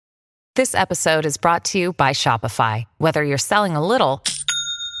This episode is brought to you by Shopify. Whether you're selling a little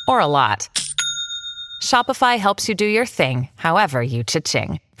or a lot, Shopify helps you do your thing, however you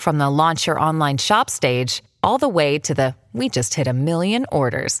cha-ching. From the launch your online shop stage, all the way to the we just hit 1 million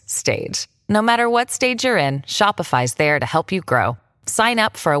orders stage. No matter what stage you're in, Shopify's there to help you grow. Sign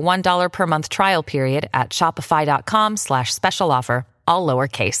up for a $1 per month trial period at shopify.com/special offer, all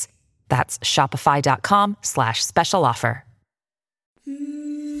lowercase. That's shopify.com/special offer.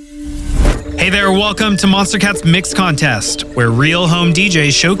 Hey there, welcome to Monster Cat's Mix Contest, where real home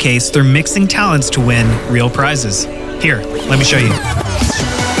DJs showcase their mixing talents to win real prizes. Here, let me show you.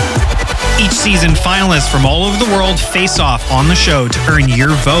 Each season, finalists from all over the world face off on the show to earn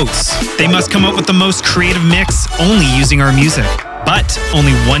your votes. They must come up with the most creative mix only using our music. But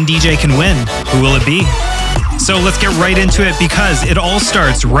only one DJ can win. Who will it be? So let's get right into it because it all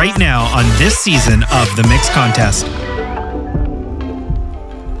starts right now on this season of the Mix Contest.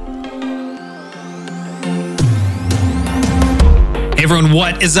 Hey everyone,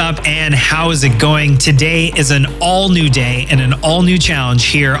 what is up and how is it going? Today is an all-new day and an all-new challenge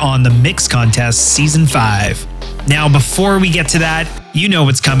here on the Mix Contest Season 5. Now, before we get to that, you know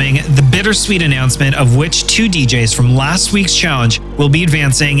what's coming. The bittersweet announcement of which two DJs from last week's challenge will be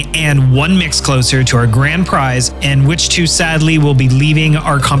advancing and one mix closer to our grand prize, and which two sadly will be leaving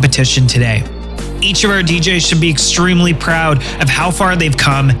our competition today. Each of our DJs should be extremely proud of how far they've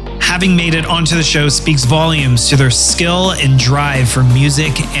come. Having made it onto the show speaks volumes to their skill and drive for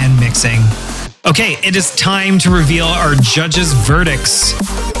music and mixing. Okay, it is time to reveal our judges' verdicts.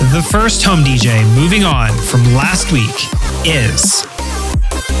 The first home DJ moving on from last week is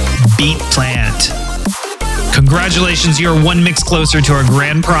Beat Plant. Congratulations, you're one mix closer to our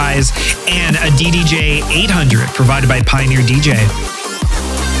grand prize and a DDJ 800 provided by Pioneer DJ.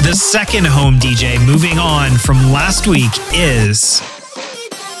 The second home DJ moving on from last week is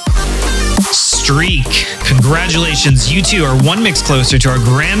Streak. Congratulations, you two are one mix closer to our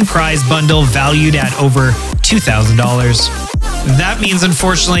grand prize bundle valued at over $2,000. That means,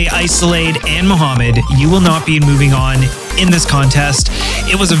 unfortunately, Isolate and Mohammed, you will not be moving on in this contest.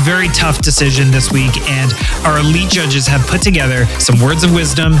 It was a very tough decision this week, and our elite judges have put together some words of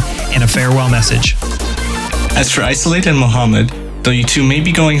wisdom and a farewell message. As for Isolate and Mohammed, though you two may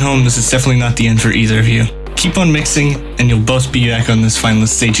be going home, this is definitely not the end for either of you. Keep on mixing, and you'll both be back on this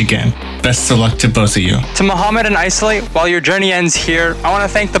finalist stage again. Best of luck to both of you. To Mohammed and Isolate, while your journey ends here, I want to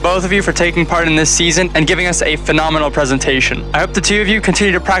thank the both of you for taking part in this season and giving us a phenomenal presentation. I hope the two of you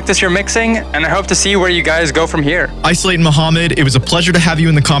continue to practice your mixing, and I hope to see where you guys go from here. Isolate and Mohammed, it was a pleasure to have you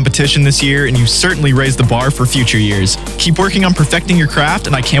in the competition this year, and you certainly raised the bar for future years. Keep working on perfecting your craft,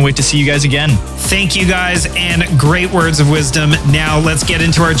 and I can't wait to see you guys again. Thank you guys, and great words of wisdom. Now let's get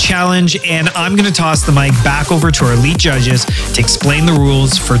into our challenge, and I'm going to toss the mic back over to our elite judges to explain the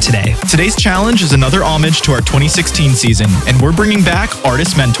rules for today. Today's challenge is another homage to our 2016 season, and we're bringing back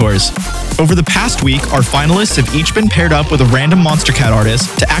artist mentors. Over the past week, our finalists have each been paired up with a random Monster Cat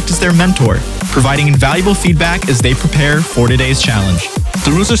artist to act as their mentor, providing invaluable feedback as they prepare for today's challenge.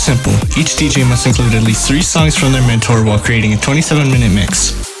 The rules are simple. Each DJ must include at least 3 songs from their mentor while creating a 27-minute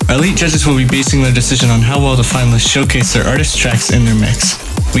mix. Our elite judges will be basing their decision on how well the finalists showcase their artist tracks in their mix.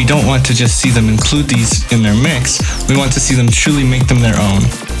 We don't want to just see them include these in their mix, we want to see them truly make them their own.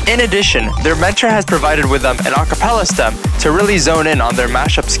 In addition, their mentor has provided with them an acapella stem to really zone in on their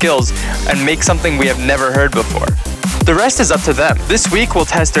mashup skills and make something we have never heard before. The rest is up to them. This week we'll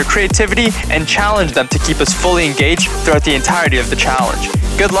test their creativity and challenge them to keep us fully engaged throughout the entirety of the challenge.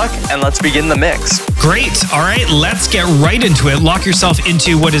 Good luck, and let's begin the mix. Great. All right, let's get right into it. Lock yourself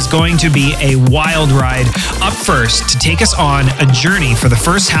into what is going to be a wild ride. Up first, to take us on a journey for the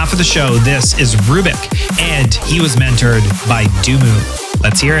first half of the show, this is Rubik, and he was mentored by Dumu.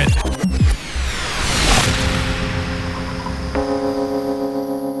 Let's hear it.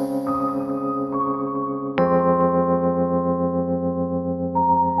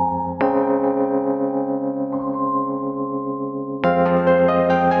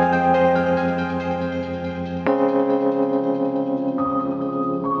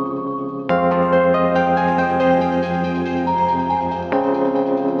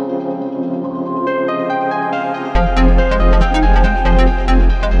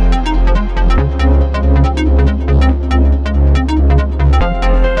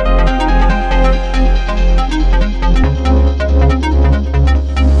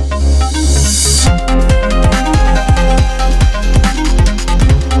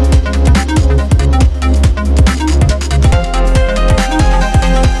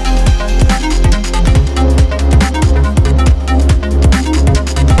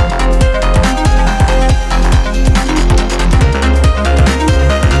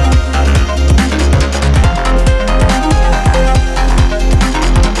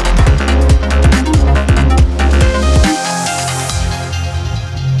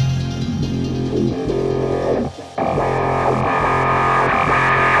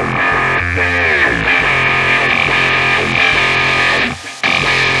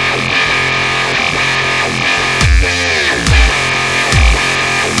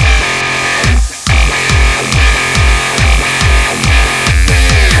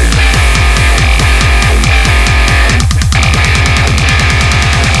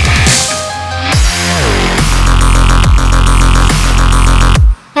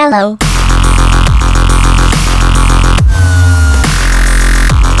 Hello.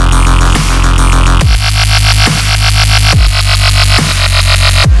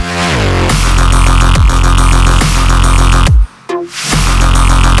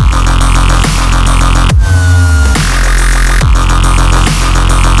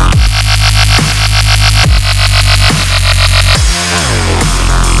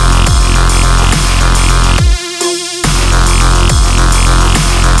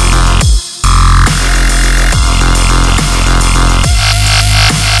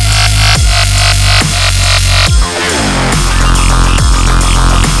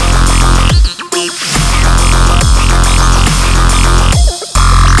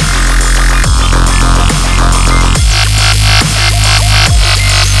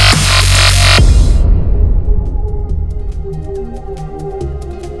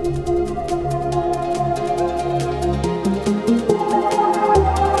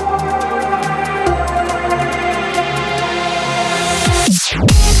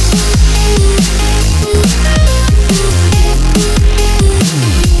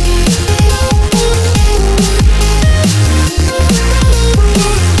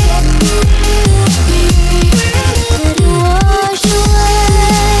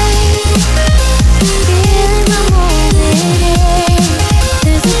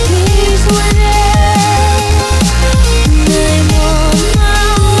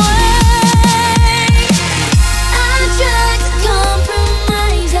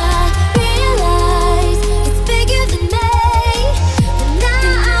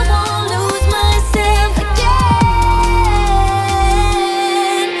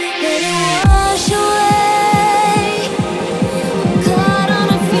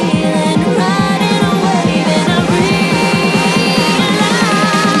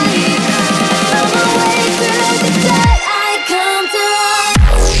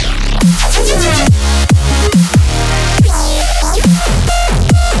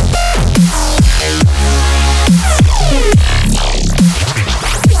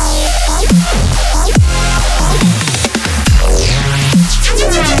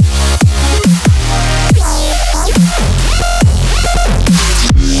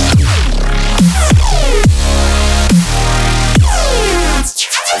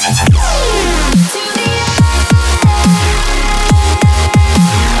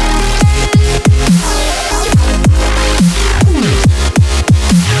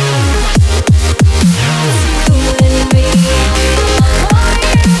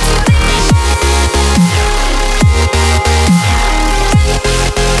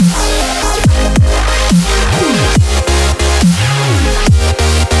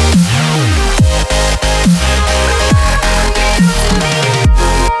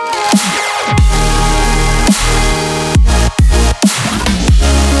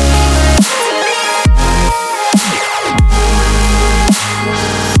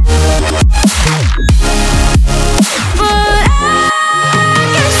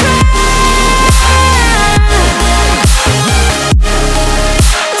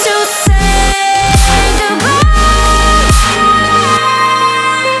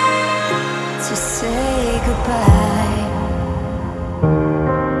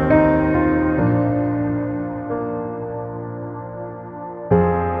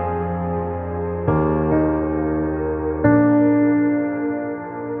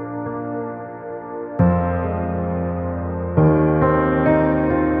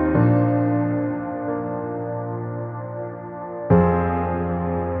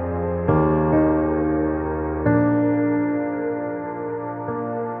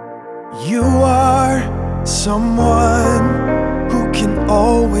 You are someone who can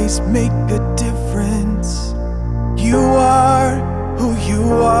always make a difference. You are who you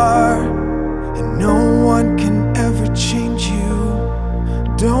are, and no one can ever change you.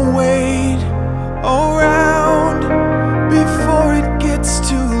 Don't wait around before it gets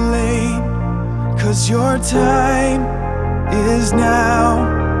too late, 'cause your time is now.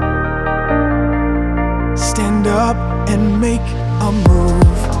 Stand up and make a move.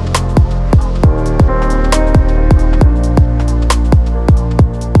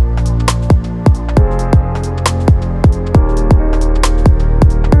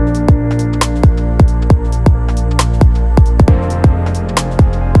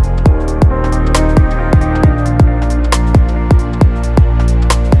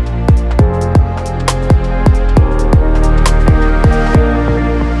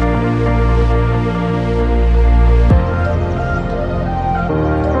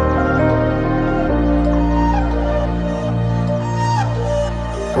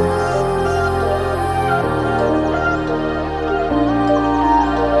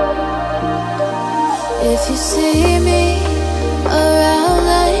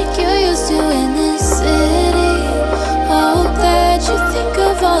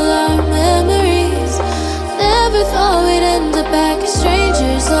 of all our memories. Never thought we'd end up back as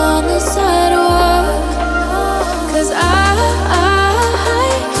strangers on the sidewalk. 'Cause I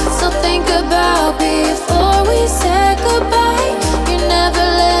still think about before we said goodbye. You never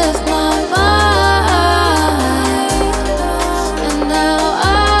left my mind. And now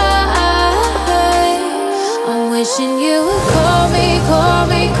I'm wishing you would call me, call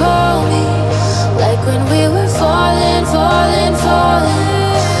me, call me. Like when we were falling, falling, falling.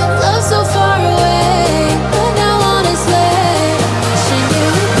 Love so far away, but now honestly, wishing you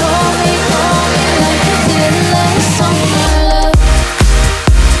would call me like you did last summer, love.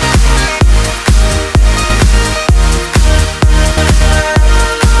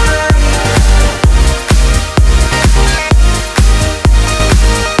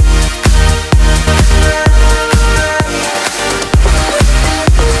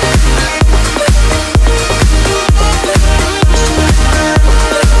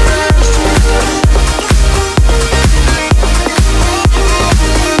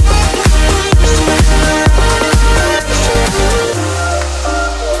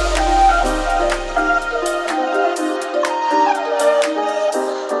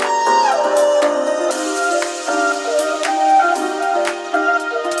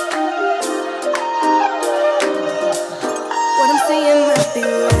 What I'm saying might be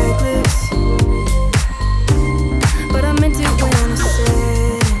reckless, but I meant it when I said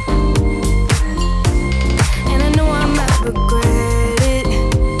it. And I know I might regret it,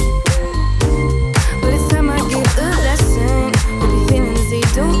 but it's time I get a lesson. Hope your feelings, they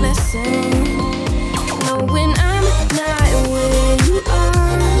don't lessen. Knowing I'm not where you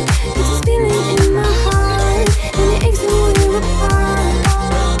are, it's just feeling in my heart, and it aches when we're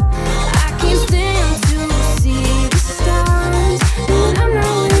apart. I can't stand to see the stars, knowing I'm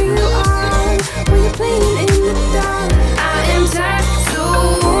not where you are, when you're playing in the dark. I am tired, so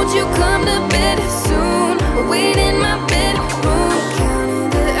won't you come to bed soon? Wait in my bedroom, counting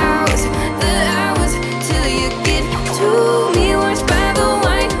the hours till you get to me. Watched by the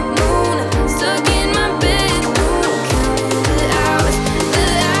white moon, stuck in my bedroom, counting the hours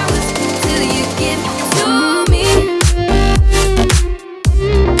till you get to me.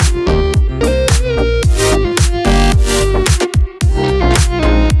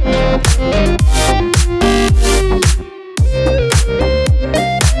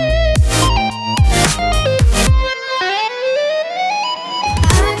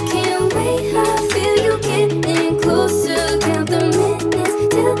 I can't wait, I feel you getting closer. Count the minutes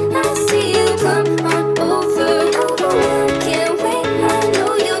till I see you come on over. Can't wait, I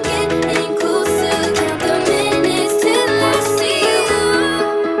know you're getting closer. Count the minutes till I see you.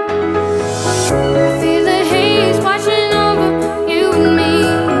 Feel the haze washing over you and me.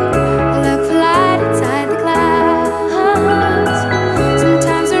 Look flight inside the clouds.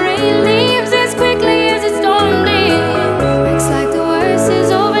 Sometimes the rain leaves as quickly as it stormed in. Looks like the worst is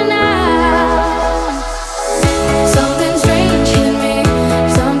over now. Something strange hit me.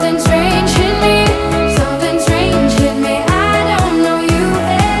 Something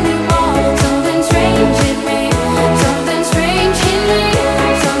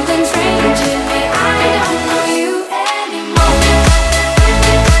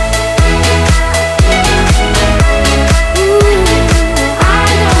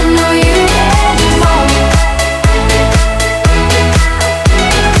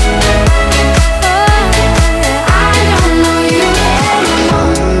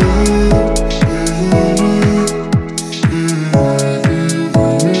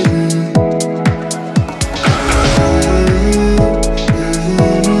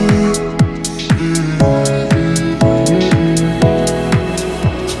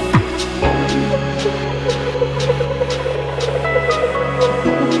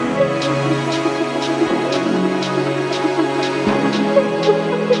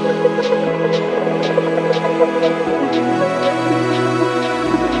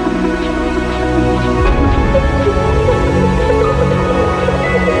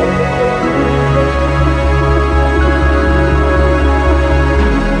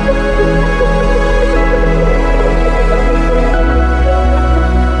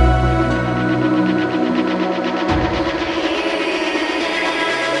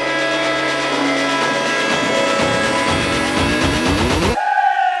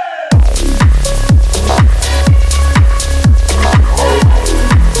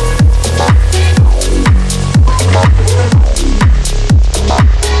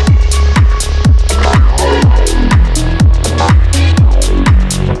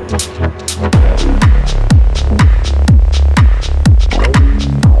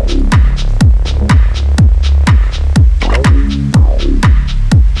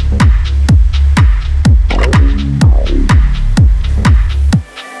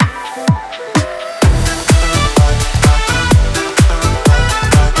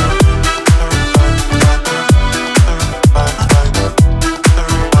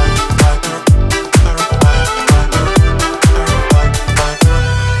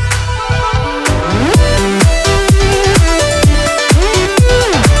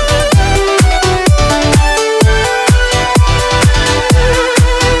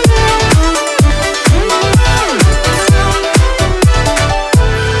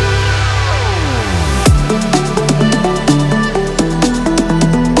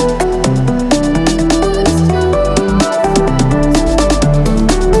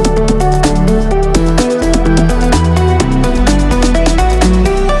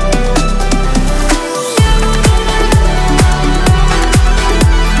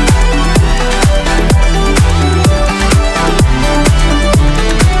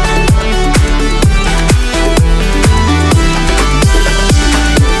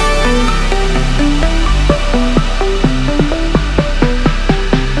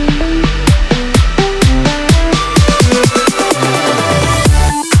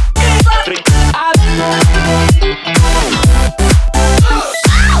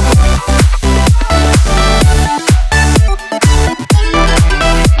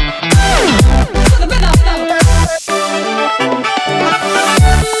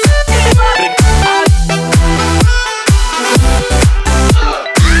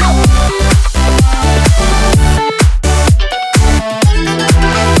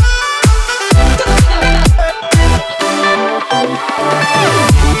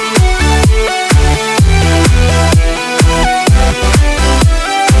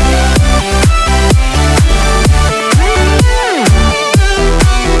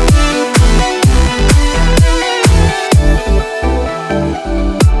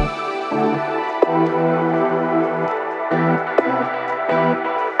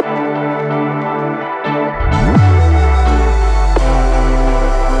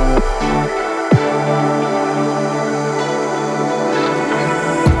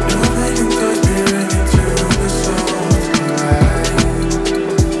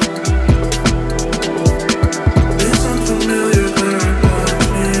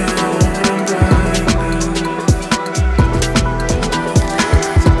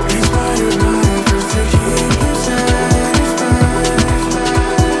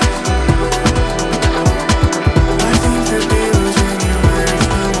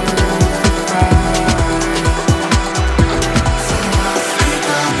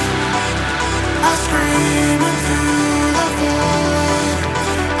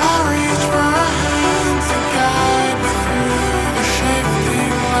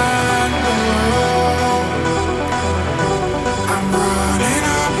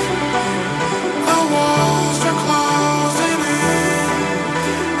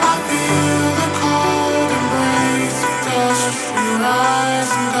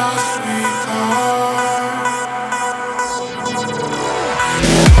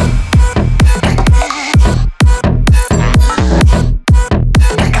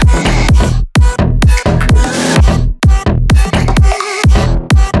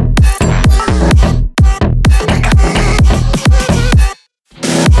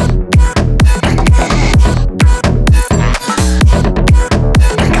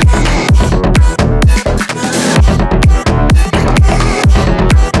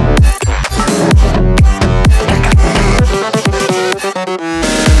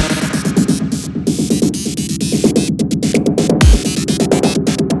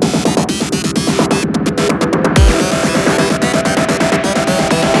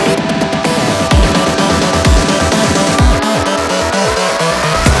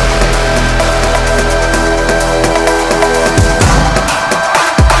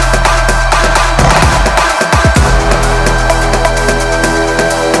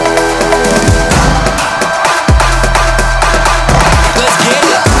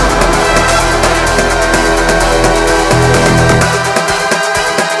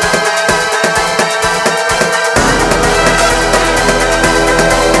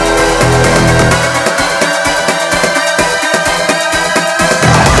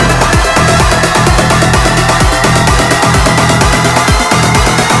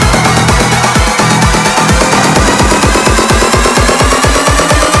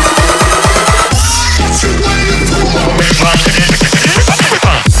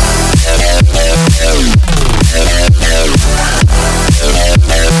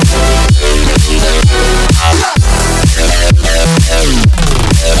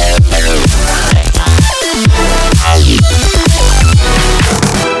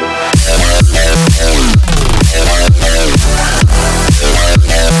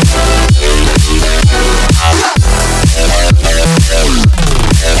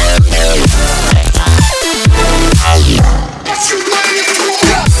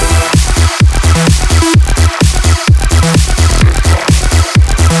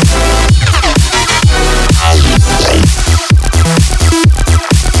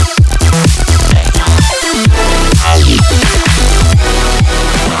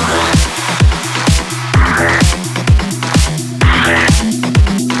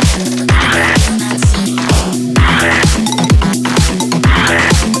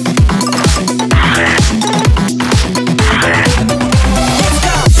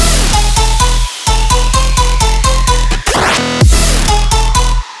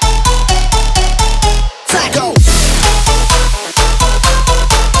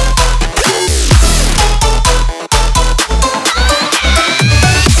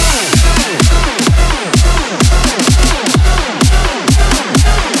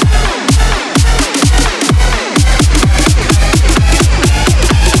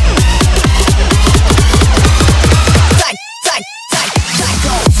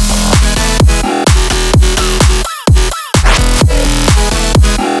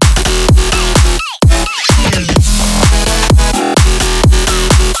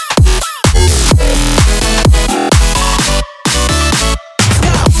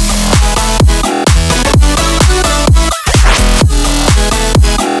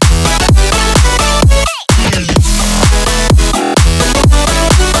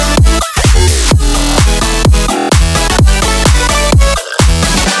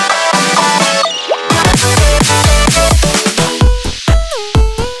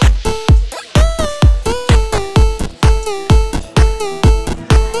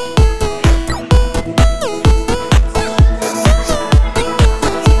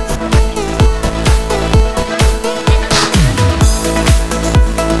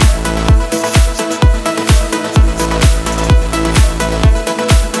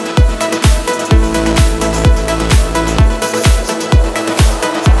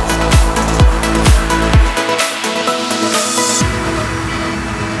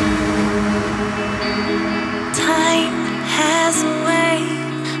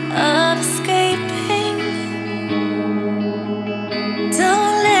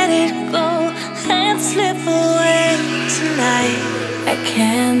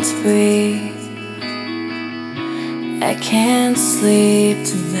breathe. I can't sleep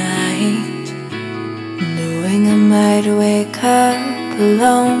tonight, knowing I might wake up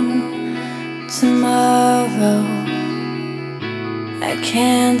alone tomorrow. I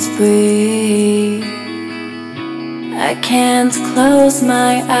can't breathe. I can't close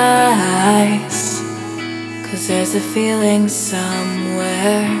my eyes, 'cause there's a feeling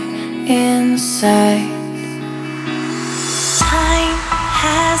somewhere inside. Time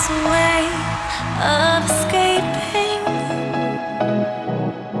has a way of escaping.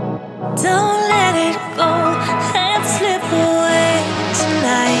 Don't let it go and slip away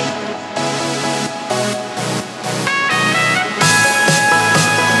tonight.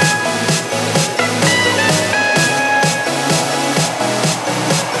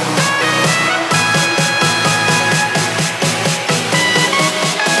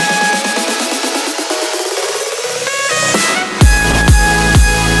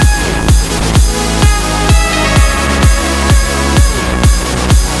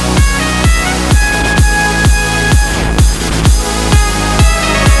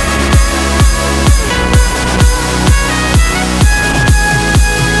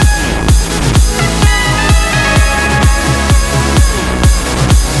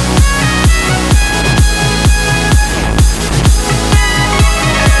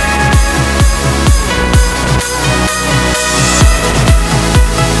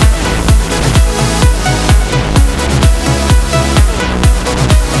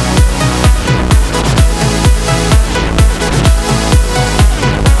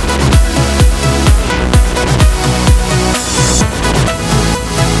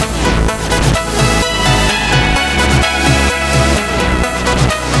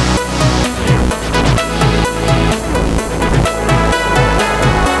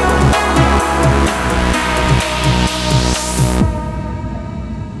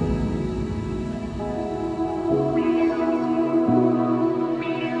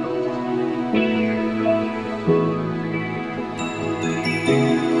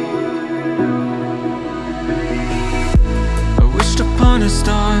 upon a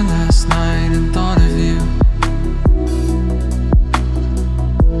star last night and thought of you,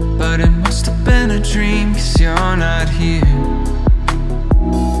 but it must have been a dream, 'cause you're not here.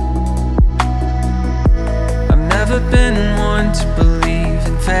 I've never been one to believe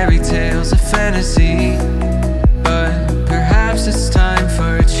in fairy tales or fantasy, but perhaps it's time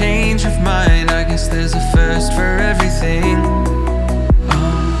for a change of mind. I guess there's a first for everything.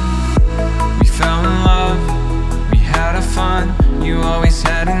 We fell in love, we had our fun. You always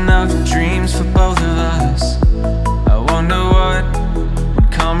had enough dreams for both of us. I wonder what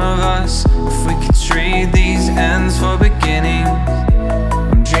would come of us if we could trade these ends for beginnings.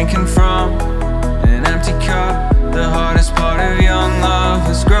 I'm drinking from an empty cup. The hardest part of young love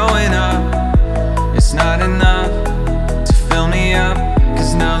was growing up. It's not enough to fill me up,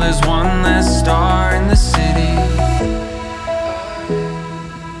 'cause now there's one less star in the city.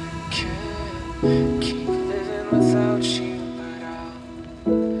 I can't keep living without you, but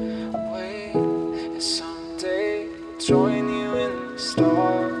I'll wait, and someday I'll join you in the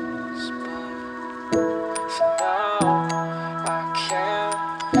stars. But for now, I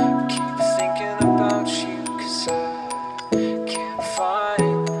can't keep thinking about you, 'cause I can't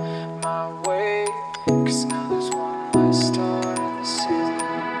find my way, 'cause now there's one less star in the city.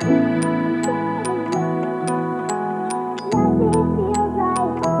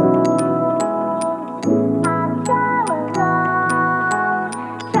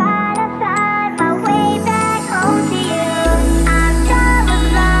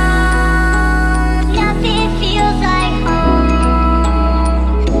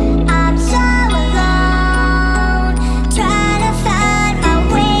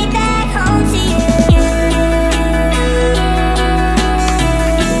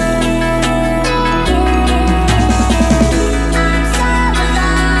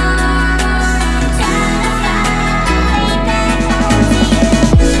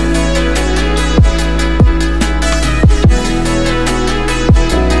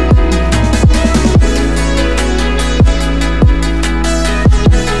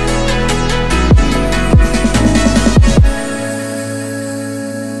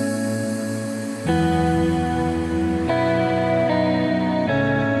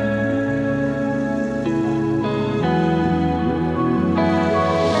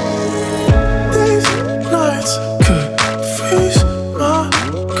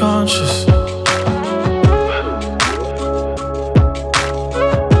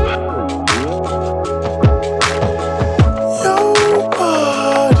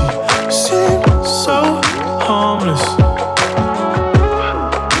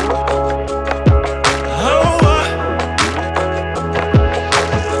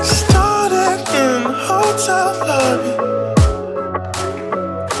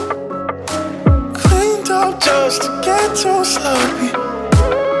 too sloppy.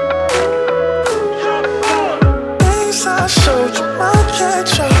 Things I showed you, mine can't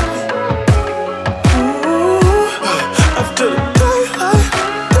drop me. Ooh, after the daylight,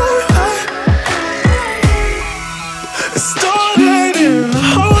 it started in the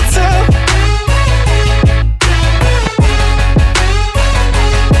hotel.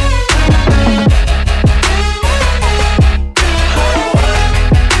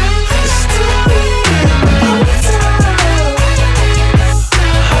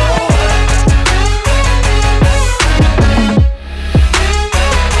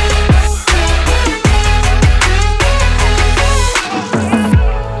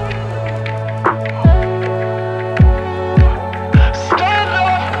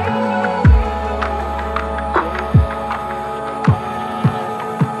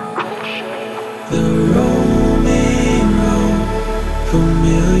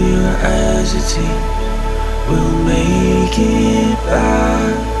 Will make it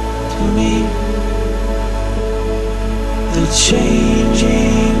back to me. The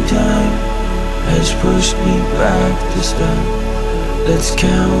changing time has pushed me back to start. Let's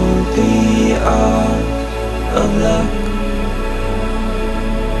count the odds of luck.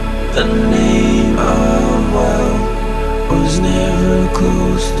 The name of wealth was never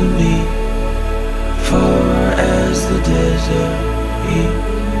close to me, far as the desert is.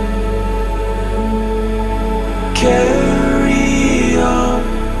 Carry on,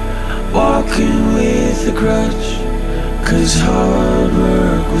 walking with a grudge, 'cause hard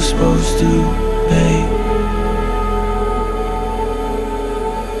work was supposed to pay.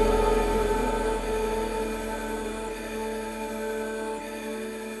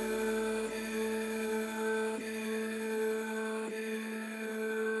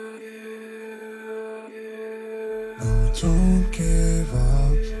 No, don't give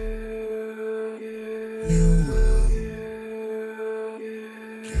up. You will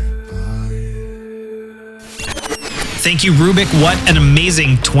get by. Thank you, Rubik. What an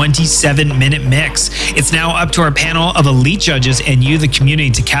amazing 27-minute mix. It's now up to our panel of elite judges and you, the community,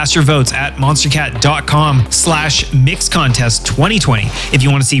 to cast your votes at monstercat.com/mixcontest2020 if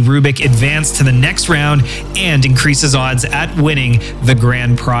you want to see Rubik advance to the next round and increase his odds at winning the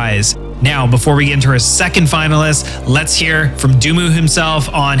grand prize. Now, before we get into our second finalist, let's hear from Dumu himself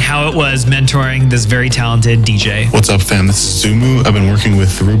on how it was mentoring this very talented DJ. What's up, fam? This is Zumu. I've been working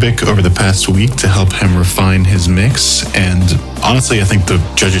with Rubik over the past week to help him refine his mix, and honestly, I think the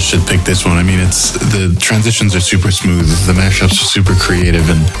judges should pick this one. I mean, the transitions are super smooth, the mashups are super creative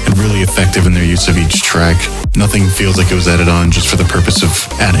and really effective in their use of each track. Nothing feels like it was added on just for the purpose of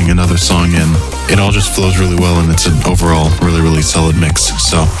adding another song in. It all just flows really well, and it's an overall really, really solid mix.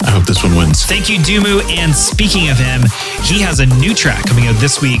 So I hope this one wins. Thank you, Dumu. And speaking of him, he has a new track coming out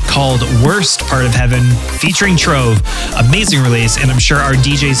this week called Worst Part of Heaven featuring Trove. Amazing release, and I'm sure our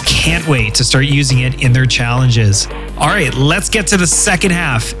DJs can't wait to start using it in their challenges. All right, let's get to the second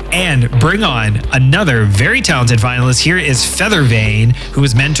half and bring on another very talented finalist. Here is Feathervane, who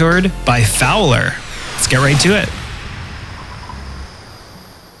was mentored by Fowler. Let's get right to it.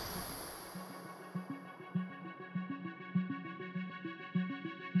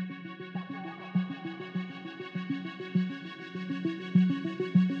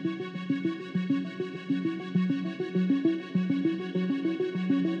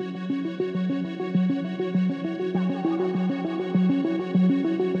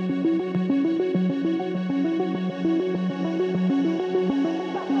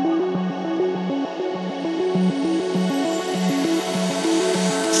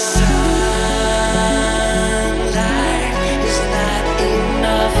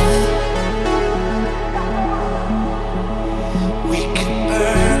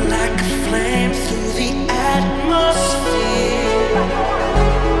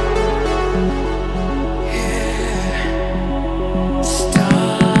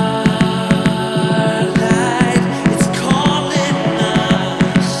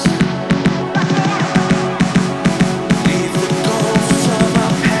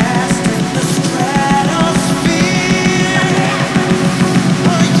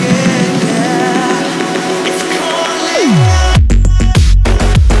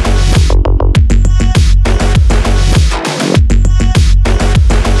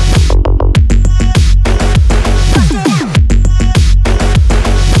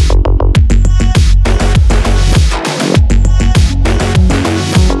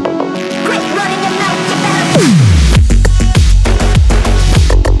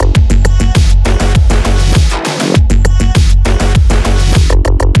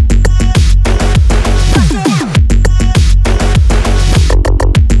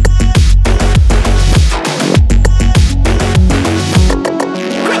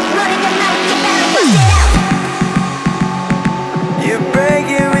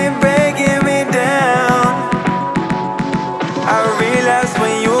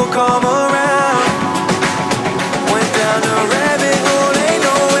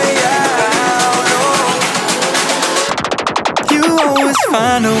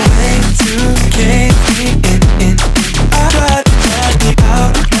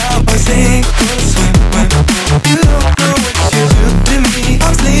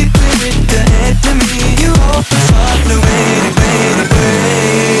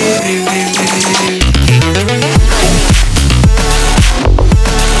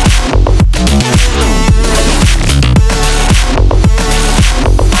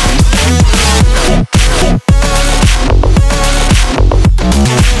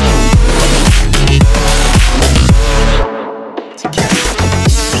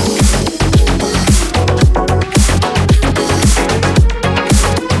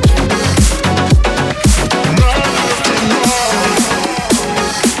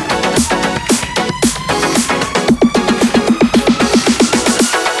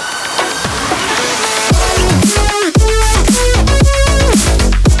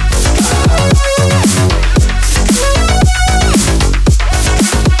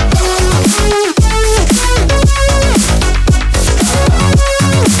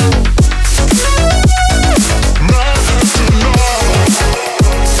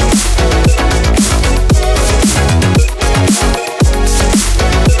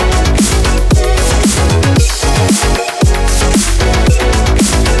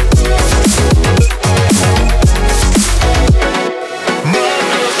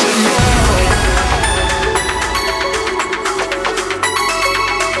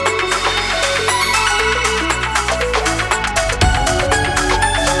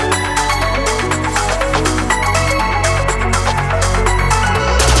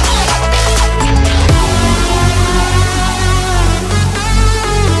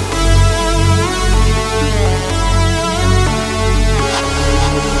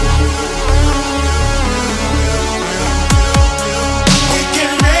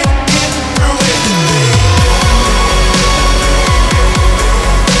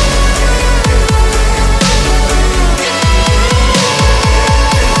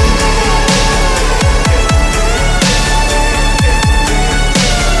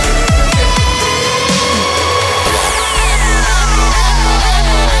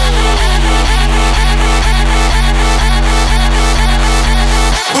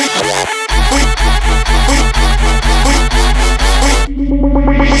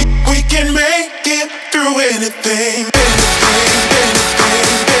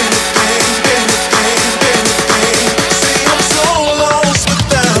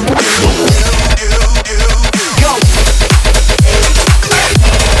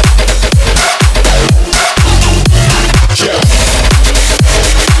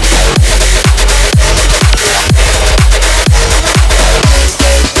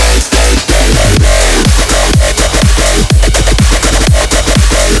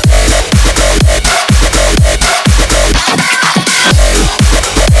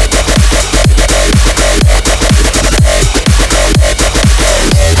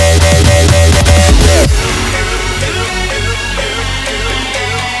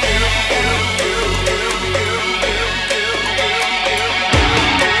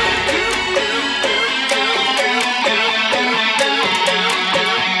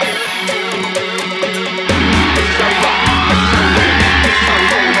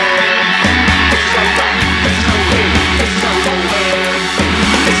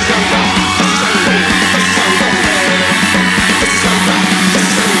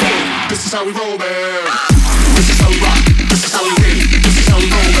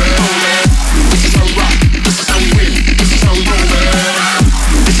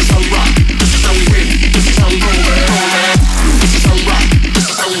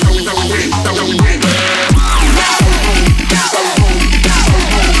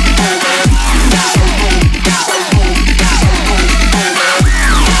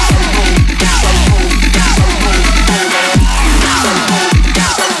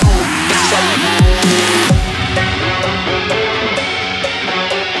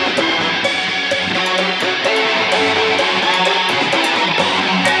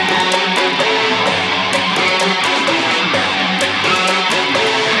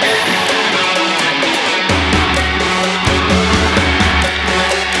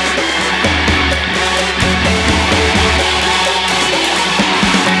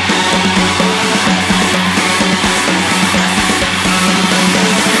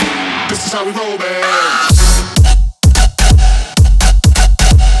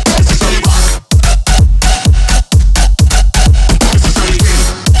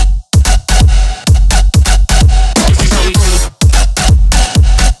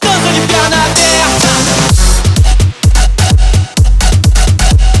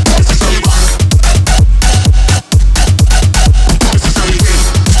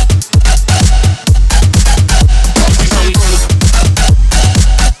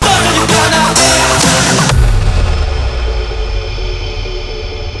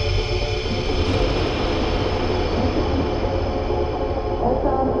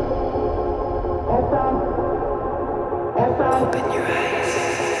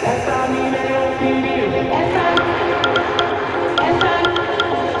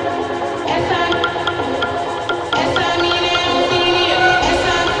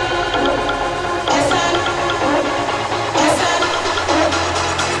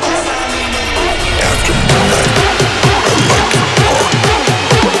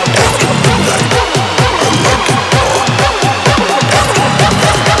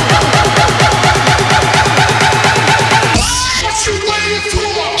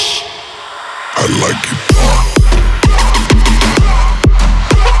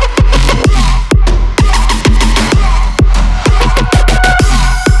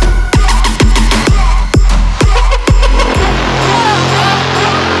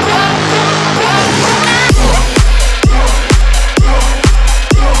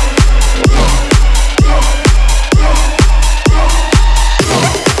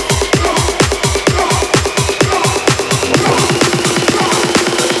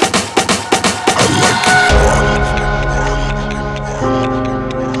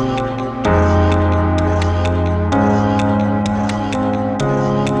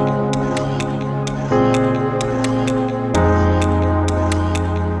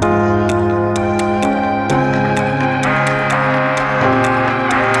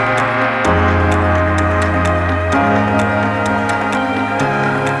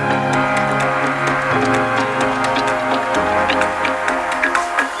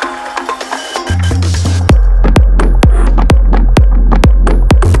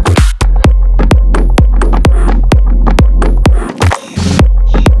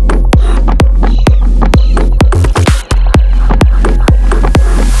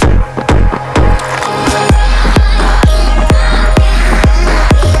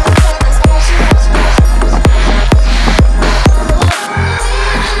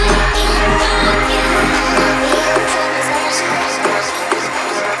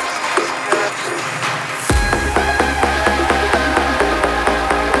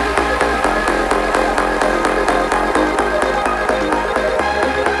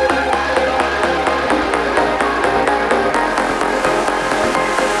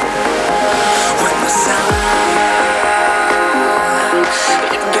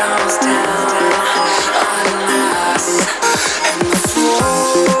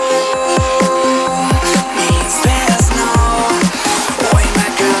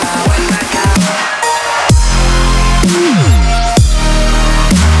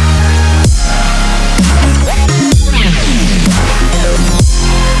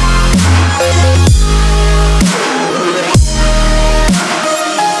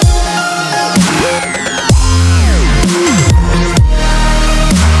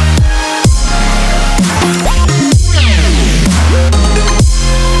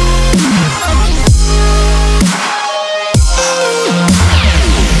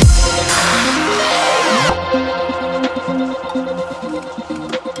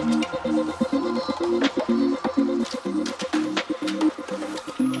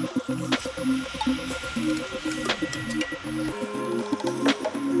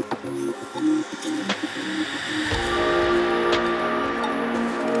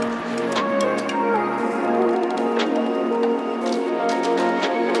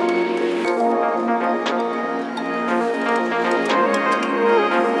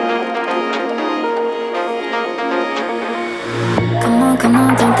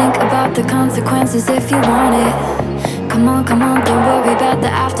 consequences if you want it. Come on, don't worry about the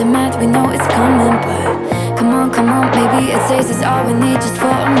aftermath. We know it's coming, but come on, maybe it says it's all we need just for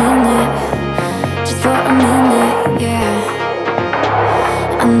a minute. Just for a minute, yeah.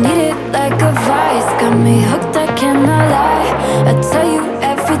 I need it like a vice, got me hooked, I cannot lie. I tell you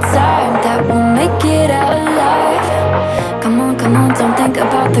every time that we'll make it out alive. Come on, don't think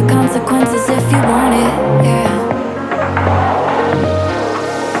about the consequences if you want it, yeah.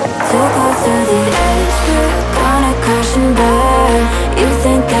 Too close to the edge, we're gonna crash and burn. You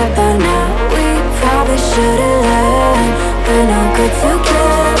think that by now we probably should've learned. We're no good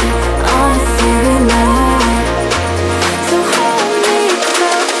together, honestly we know. So hold me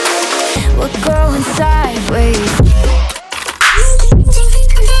close, we're going sideways.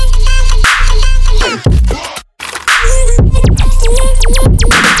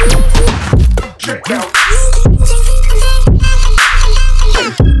 Check out.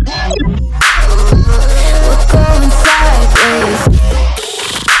 We're going sideways.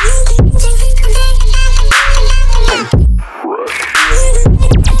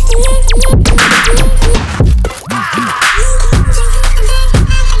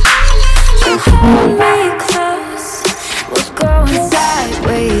 So hold me close, we're going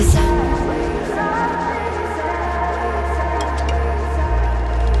sideways.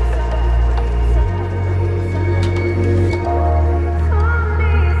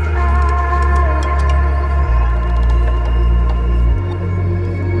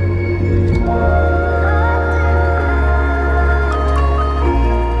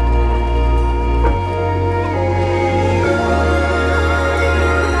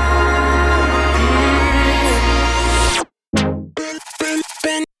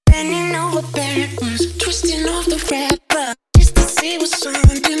 Bending over backwards, twisting off the wrapper, just to see what's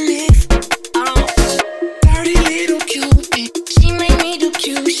underneath. Dirty little Cupid, she made me do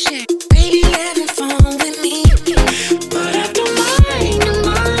cute shit. Baby, having fun with me, but I don't mind, don't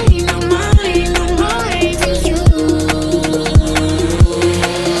mind, don't mind, don't mind for you.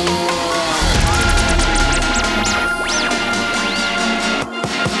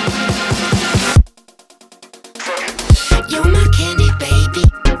 You're my candy baby,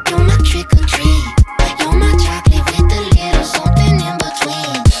 you're my trick or treat, you're my chocolate with the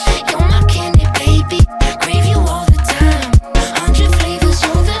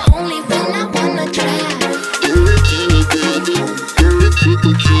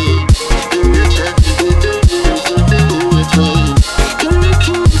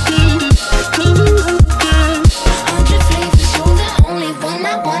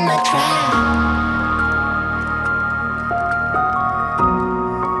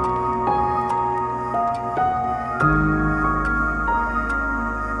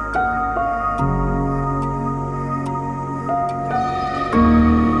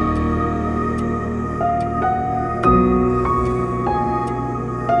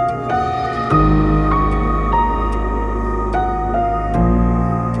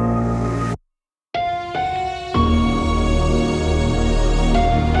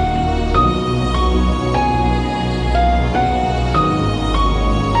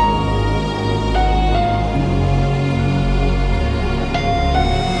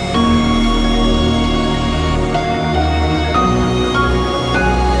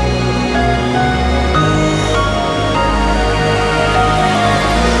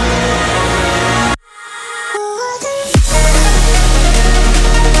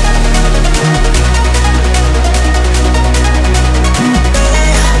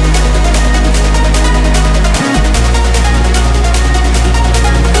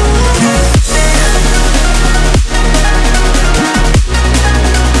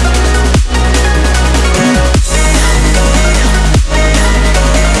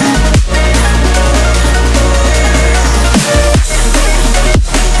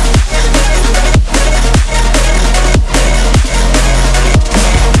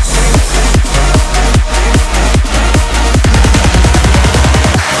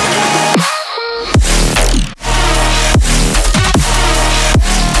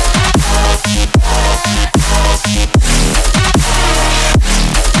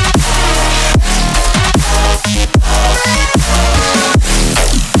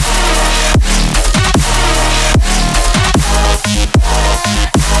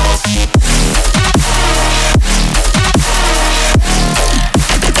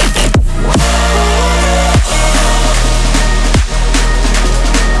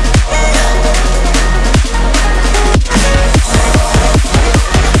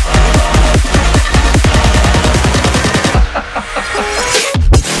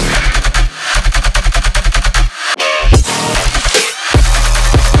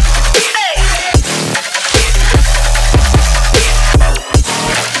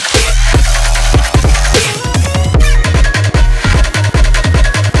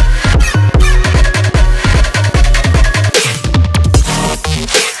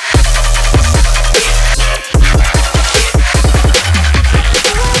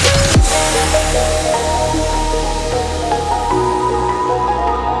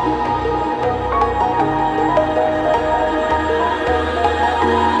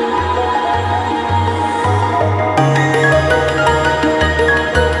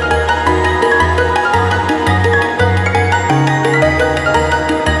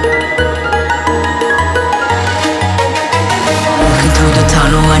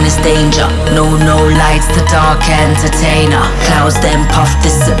lights, the dark entertainer. Clouds then puff,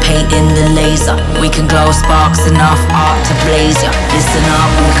 dissipate in the laser. We can glow sparks, enough art to blaze ya. Listen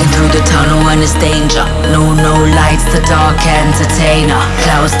up, walking through the tunnel and it's danger. No lights, the dark entertainer.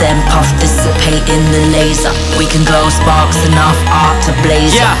 Clouds then puff, dissipate in the laser. We can glow sparks, enough art to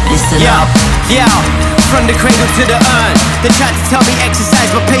blaze ya. Listen up. Yeah, from the cradle to the urn. They tried to tell me exercise,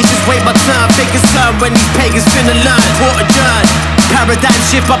 my patience, wait my turn. Fingers turn when these pagans finna learn. What a journey. Paradigm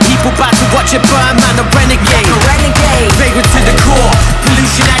shift, my people about to watch it burn. Man, a renegade, vagrant to the core.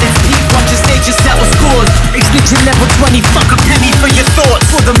 Pollution at its peak, watch the stage and settle scores. Ignition level 20, fuck a penny for your thoughts.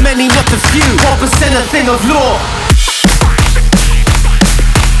 For the many, not the few, 1% a thing of law.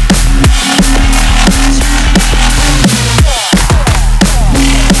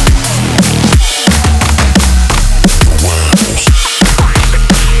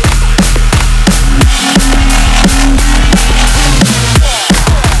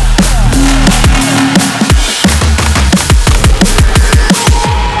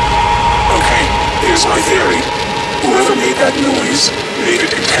 Made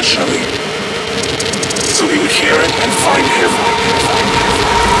it intentionally, so we would hear it and find him.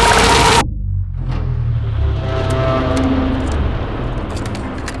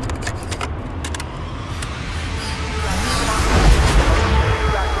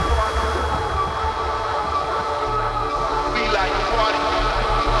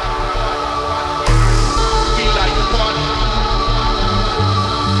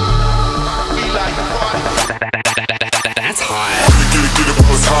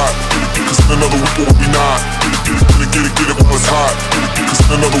 Another week or we not. Get it while it's hot. Cause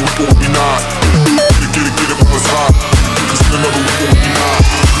another week or we not. Get it while it's hot. Cause another week or we not.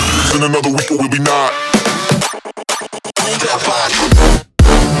 Cause in another week or we not. Move that body.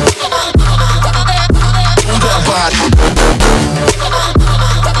 Move that body.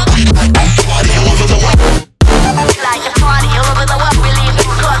 We like the party all over the world. We like the party all over the world. We leave it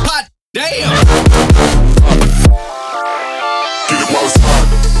hot. Damn. Get it while it's hot.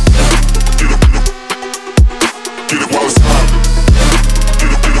 Get it while it's hot.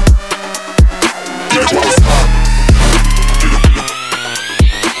 Get it while it's hot.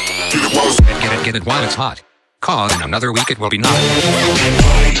 Get it while it's hot. Cause in another week it will be not.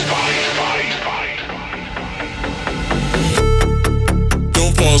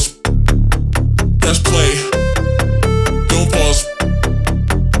 Don't pause. Press play. Don't pause.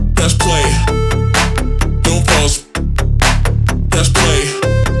 Press play. Don't pause. Press play.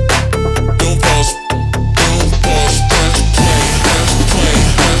 Don't pause.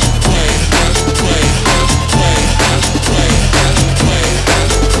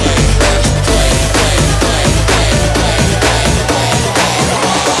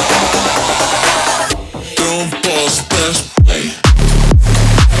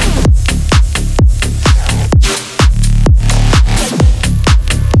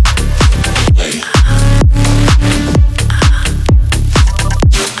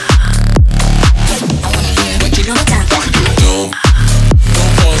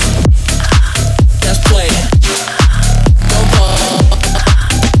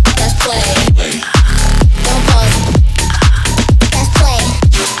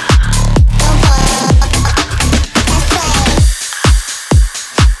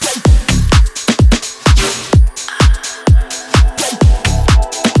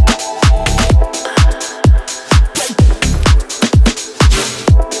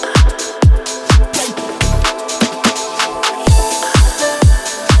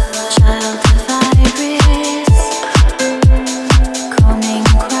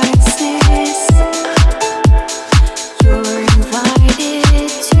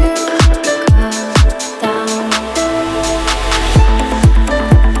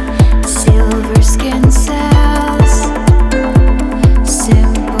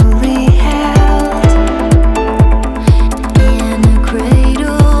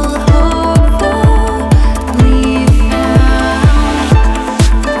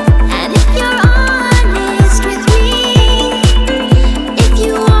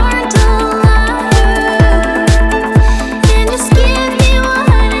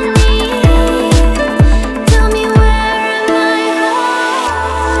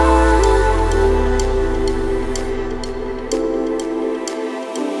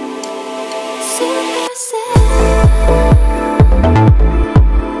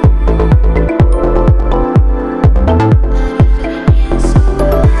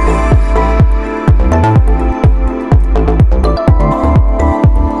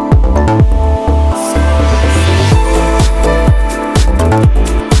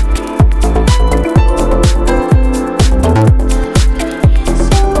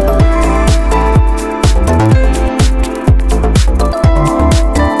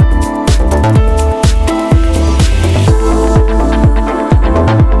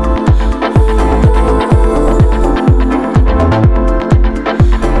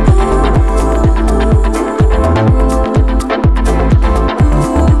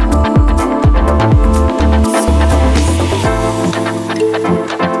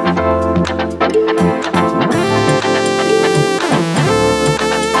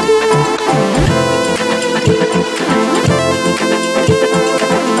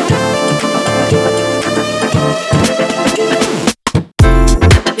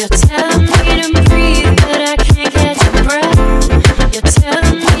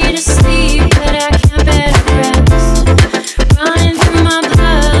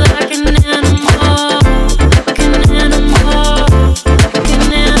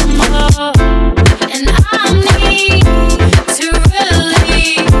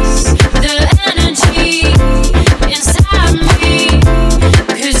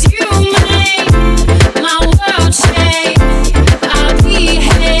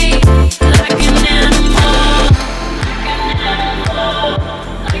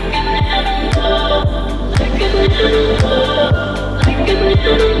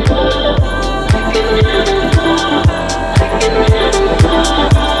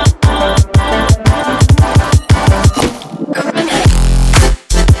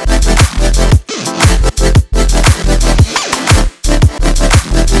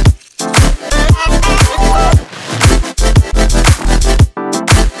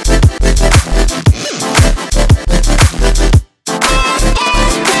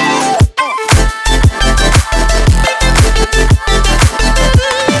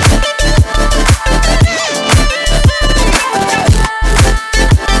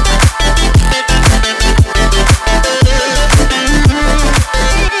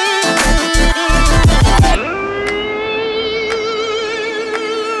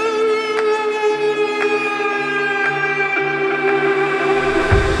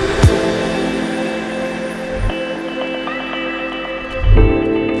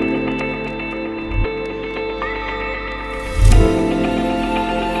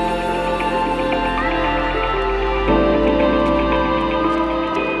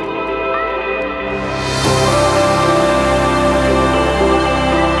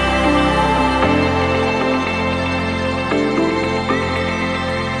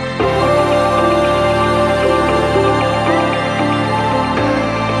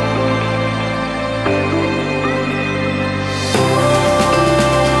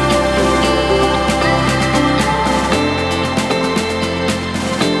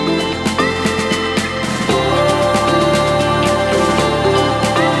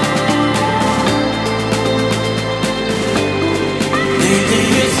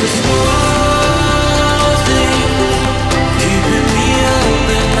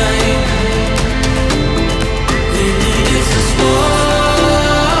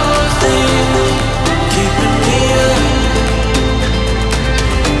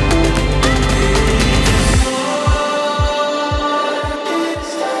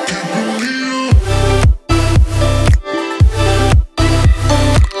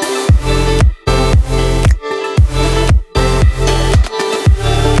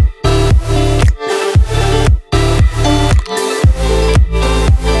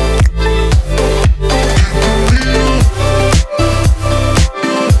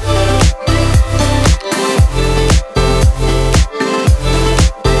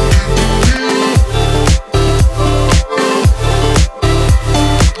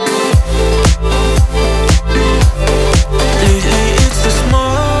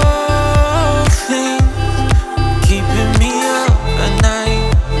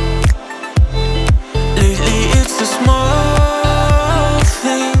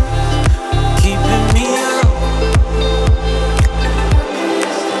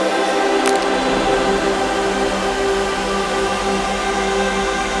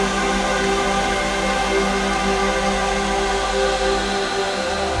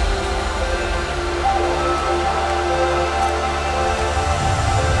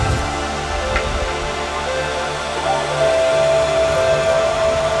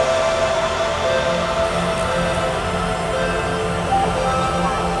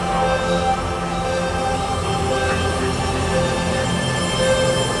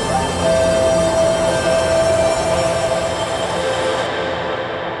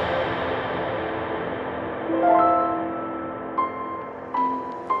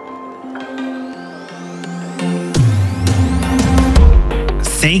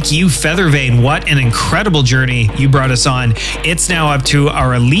 Thank you, Feathervane. What an incredible journey you brought us on. It's now up to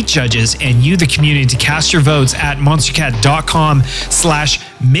our elite judges and you, the community, to cast your votes at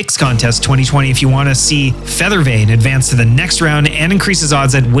monstercat.com/mixcontest2020 if you want to see Feathervane advance to the next round and increase his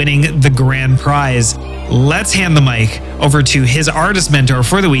odds at winning the grand prize. Let's hand the mic over to his artist mentor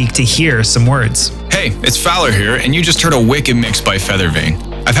for the week to hear some words. Hey, it's Fowler here, and you just heard a wicked mix by Feathervane.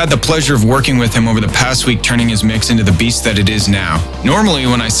 I've had the pleasure of working with him over the past week, turning his mix into the beast that it is now. Normally,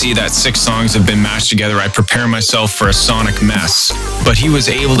 when I see that 6 songs have been mashed together, I prepare myself for a sonic mess. But he was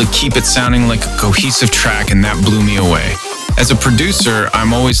able to keep it sounding like a cohesive track, and that blew me away. As a producer,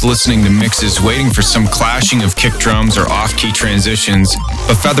 I'm always listening to mixes, waiting for some clashing of kick drums or off-key transitions,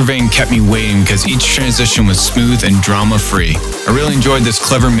 but Feathervane kept me waiting because each transition was smooth and drama-free. I really enjoyed this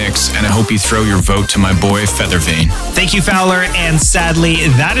clever mix, and I hope you throw your vote to my boy Feathervane. Thank you, Fowler, and sadly,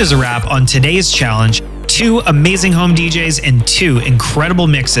 that is a wrap on today's challenge. 2 amazing home DJs and 2 incredible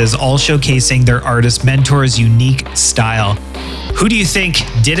mixes, all showcasing their artist mentor's unique style. Who do you think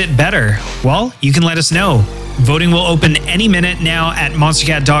did it better? Well, you can let us know. Voting will open any minute now at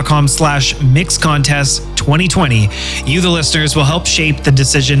monstercat.com/mixcontest2020. You, the listeners, will help shape the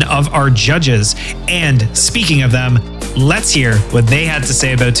decision of our judges. And speaking of them, let's hear what they had to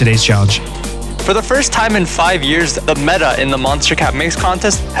say about today's challenge. For the first time in 5 years, the meta in the Monster Cat Mix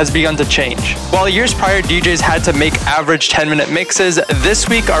Contest has begun to change. While years prior DJs had to make average 10-minute mixes, this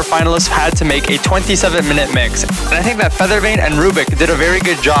week our finalists had to make a 27-minute mix. And I think that Feathervein and Rubik did a very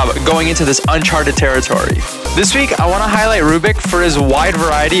good job going into this uncharted territory. This week I want to highlight Rubik for his wide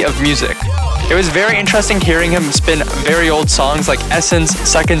variety of music. It was very interesting hearing him spin very old songs like Essence,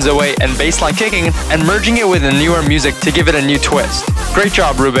 Seconds Away, and Bassline Kicking, and merging it with newer music to give it a new twist. Great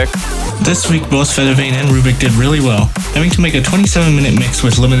job, Rubik. This week, both Feathervein and Rubik did really well. Having to make a 27-minute mix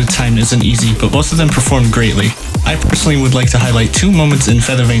with limited time isn't easy, but both of them performed greatly. I personally would like to highlight 2 moments in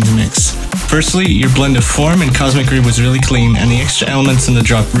Feathervein's mix. Firstly, your blend of Form and Cosmic Ray was really clean, and the extra elements in the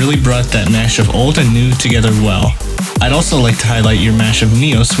drop really brought that mash of old and new together well. I'd also like to highlight your mash of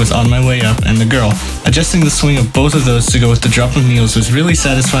Neos with On My Way Up and The Girl. Adjusting the swing of both of those to go with the drop of Neos was really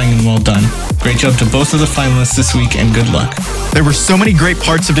satisfying and well done. Great job to both of the finalists this week, and good luck. There were so many great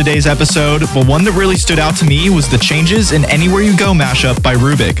parts of today's episode, but one that really stood out to me was the changes in Anywhere You Go mashup by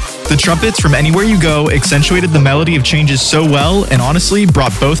Rubik. The trumpets from Anywhere You Go accentuated the melody of changes so well and honestly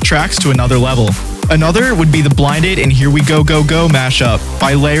brought both tracks to another level. Another would be the Blinded and Here We Go Go Go mashup.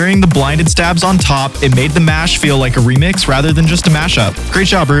 By layering the Blinded stabs on top, it made the mash feel like a remix rather than just a mashup. Great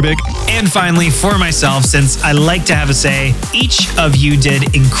job, Rubik. And finally, for myself, since I like to have a say, each of you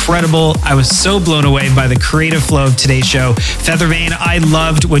did incredible. I was so blown away by the creative flow of today's show. Feathervein, I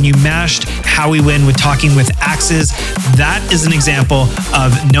loved when you mashed How We Win with Talking with Axes. That is an example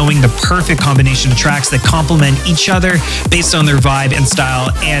of knowing the perfect combination of tracks that complement each other based on their vibe and style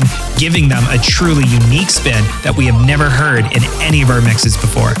and giving them a truly unique spin that we have never heard in any of our mixes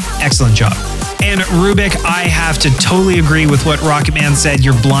before. Excellent job. And Rubik, I have to totally agree with what Rocketman said.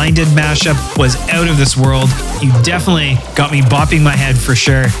 Your Blinded mashup was out of this world. You definitely got me bopping my head for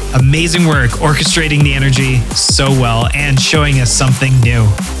sure. Amazing work orchestrating the energy so well and showing us something new.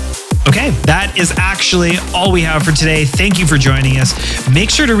 Okay, that is actually all we have for today. Thank you for joining us.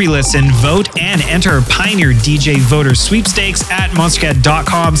 Make sure to re-listen, vote, and enter Pioneer DJ Voter Sweepstakes at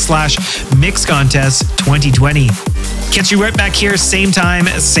monstercat.com/mixcontest2020. Catch you right back here, same time,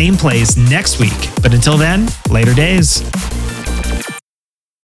 same place next week. But until then, later days.